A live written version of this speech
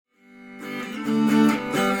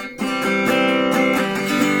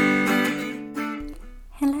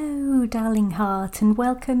darling heart, and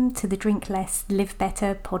welcome to the Drink Less, Live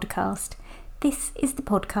Better podcast. This is the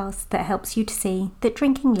podcast that helps you to see that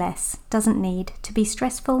drinking less doesn't need to be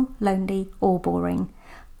stressful, lonely, or boring.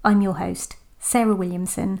 I'm your host, Sarah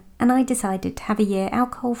Williamson, and I decided to have a year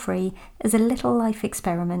alcohol-free as a little life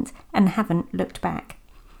experiment and haven't looked back.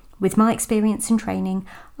 With my experience and training,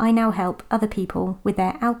 I now help other people with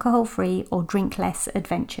their alcohol-free or drink less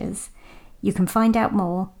adventures. You can find out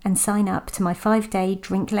more and sign up to my 5-day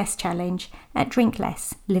Drink Less challenge at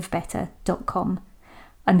drinklesslivebetter.com.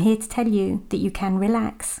 I'm here to tell you that you can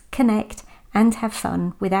relax, connect, and have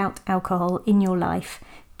fun without alcohol in your life.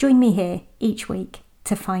 Join me here each week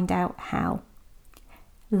to find out how.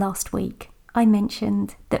 Last week, I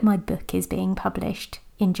mentioned that my book is being published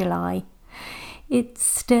in July. It's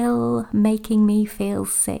still making me feel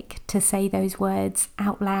sick to say those words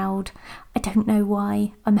out loud. I don't know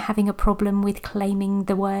why I'm having a problem with claiming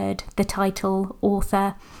the word, the title,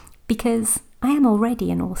 author, because I am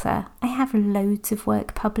already an author. I have loads of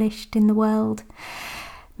work published in the world.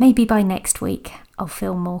 Maybe by next week I'll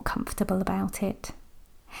feel more comfortable about it.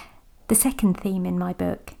 The second theme in my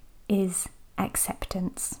book is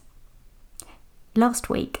acceptance. Last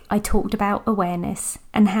week, I talked about awareness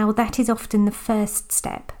and how that is often the first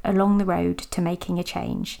step along the road to making a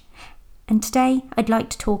change. And today, I'd like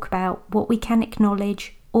to talk about what we can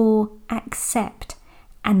acknowledge or accept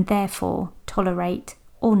and therefore tolerate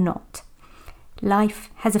or not. Life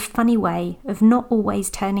has a funny way of not always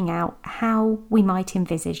turning out how we might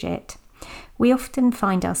envisage it. We often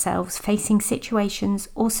find ourselves facing situations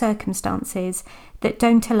or circumstances that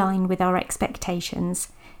don't align with our expectations,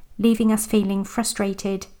 leaving us feeling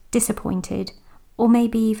frustrated, disappointed, or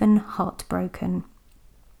maybe even heartbroken.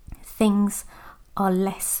 Things are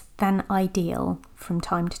less than ideal from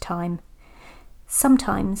time to time.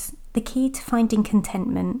 Sometimes the key to finding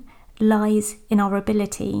contentment lies in our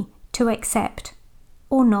ability to accept,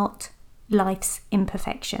 or not, life's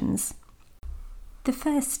imperfections. The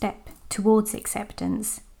first step towards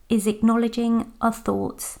acceptance is acknowledging our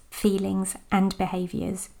thoughts, feelings, and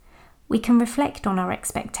behaviours. We can reflect on our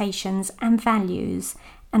expectations and values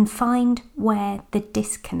and find where the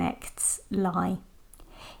disconnects lie.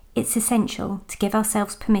 It's essential to give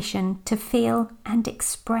ourselves permission to feel and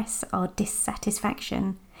express our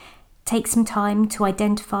dissatisfaction. Take some time to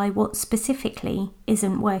identify what specifically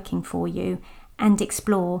isn't working for you and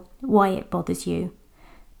explore why it bothers you.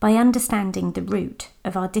 By understanding the root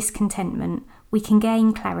of our discontentment, we can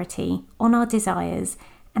gain clarity on our desires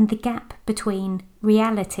and the gap between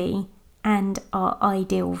reality and our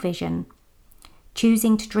ideal vision.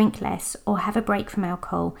 Choosing to drink less or have a break from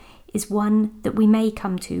alcohol is one that we may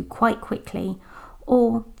come to quite quickly,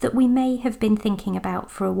 or that we may have been thinking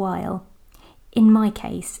about for a while. In my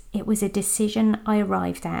case, it was a decision I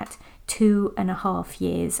arrived at 2.5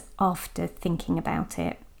 years after thinking about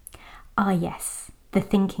it. Ah yes, the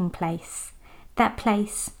thinking place. That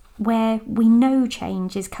place where we know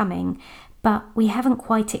change is coming, but we haven't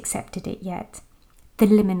quite accepted it yet. The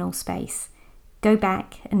liminal space. Go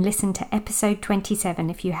back and listen to episode 27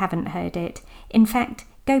 if you haven't heard it. In fact,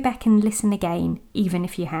 go back and listen again, even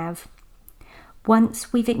if you have.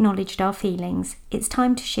 Once we've acknowledged our feelings, it's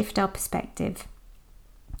time to shift our perspective.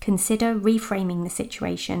 Consider reframing the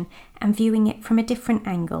situation and viewing it from a different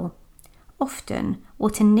angle. Often,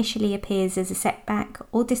 what initially appears as a setback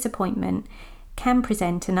or disappointment can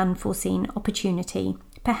present an unforeseen opportunity,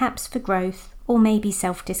 perhaps for growth or maybe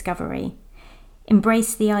self-discovery.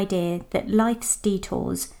 Embrace the idea that life's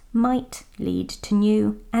detours might lead to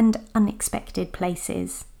new and unexpected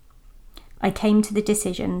places. I came to the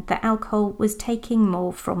decision that alcohol was taking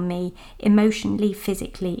more from me emotionally,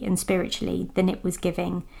 physically, and spiritually than it was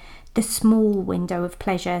giving. The small window of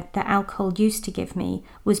pleasure that alcohol used to give me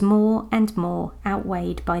was more and more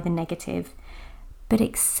outweighed by the negative. But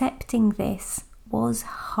accepting this was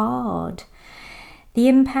hard. The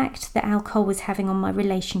impact that alcohol was having on my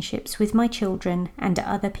relationships with my children and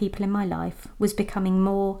other people in my life was becoming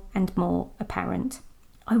more and more apparent.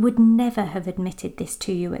 I would never have admitted this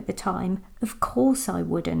to you at the time. Of course I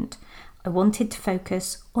wouldn't. I wanted to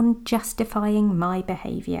focus on justifying my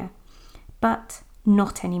behaviour. But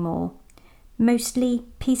not anymore. Mostly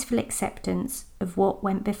peaceful acceptance of what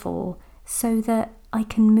went before so that I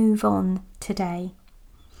can move on today.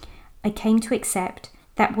 I came to accept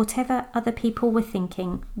that whatever other people were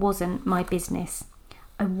thinking wasn't my business.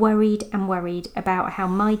 I worried and worried about how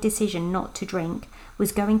my decision not to drink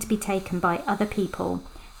was going to be taken by other people,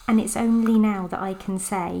 and it's only now that I can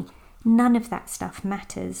say none of that stuff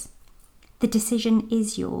matters. The decision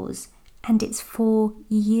is yours, and it's for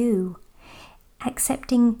you.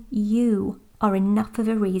 Accepting you are enough of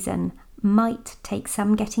a reason might take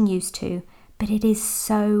some getting used to, but it is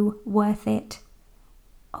so worth it.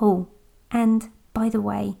 Oh, and by the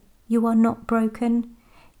way, you are not broken.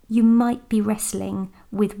 You might be wrestling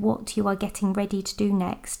with what you are getting ready to do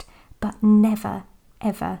next, but never,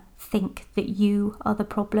 ever think that you are the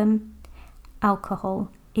problem.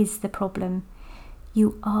 Alcohol is the problem.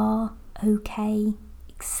 You are okay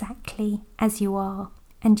exactly as you are,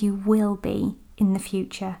 and you will be in the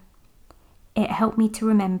future. It helped me to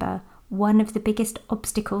remember one of the biggest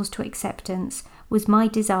obstacles to acceptance was my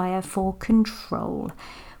desire for control.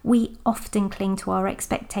 We often cling to our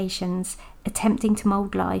expectations, attempting to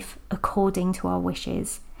mould life according to our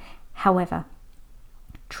wishes. However,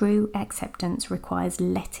 true acceptance requires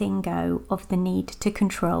letting go of the need to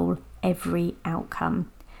control every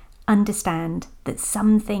outcome. Understand that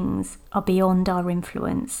some things are beyond our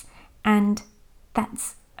influence, and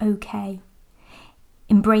that's okay.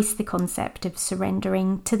 Embrace the concept of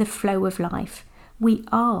surrendering to the flow of life. We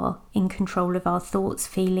are in control of our thoughts,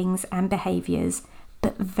 feelings, and behaviours,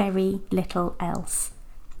 but very little else.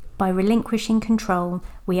 By relinquishing control,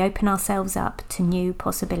 we open ourselves up to new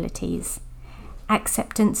possibilities.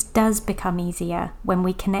 Acceptance does become easier when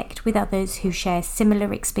we connect with others who share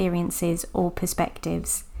similar experiences or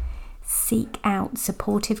perspectives. Seek out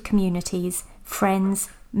supportive communities, friends,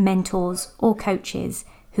 mentors, or coaches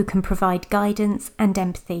who can provide guidance and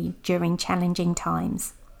empathy during challenging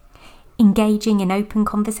times. Engaging in open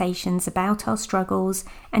conversations about our struggles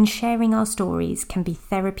and sharing our stories can be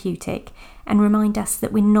therapeutic and remind us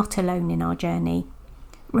that we're not alone in our journey.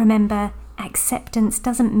 Remember, acceptance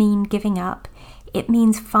doesn't mean giving up. It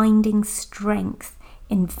means finding strength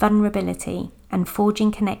in vulnerability and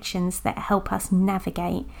forging connections that help us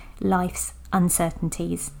navigate life's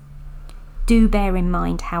uncertainties. Do bear in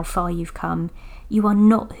mind how far you've come. You are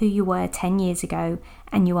not who you were 10 years ago,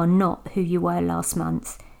 and you are not who you were last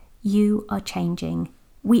month. You are changing.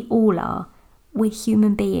 We all are. We're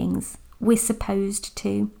human beings. We're supposed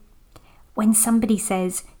to. When somebody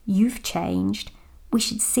says, "You've changed," we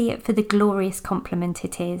should see it for the glorious compliment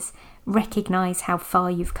it is. Recognise how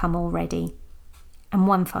far you've come already. And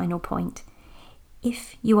one final point.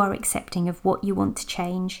 If you are accepting of what you want to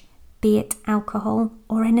change, be it alcohol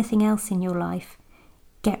or anything else in your life,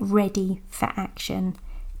 get ready for action,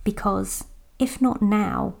 because if not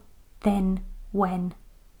now, then when?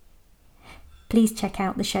 Please check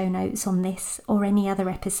out the show notes on this or any other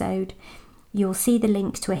episode. You'll see the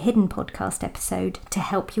link to a hidden podcast episode to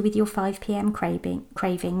help you with your 5 p.m.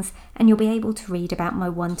 cravings, and you'll be able to read about my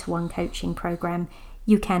one-to-one coaching program.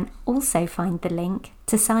 You can also find the link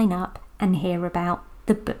to sign up and hear about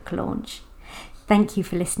the book launch. Thank you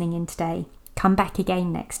for listening in today. Come back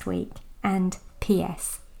again next week. And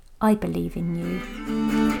P.S. I believe in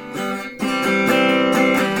you.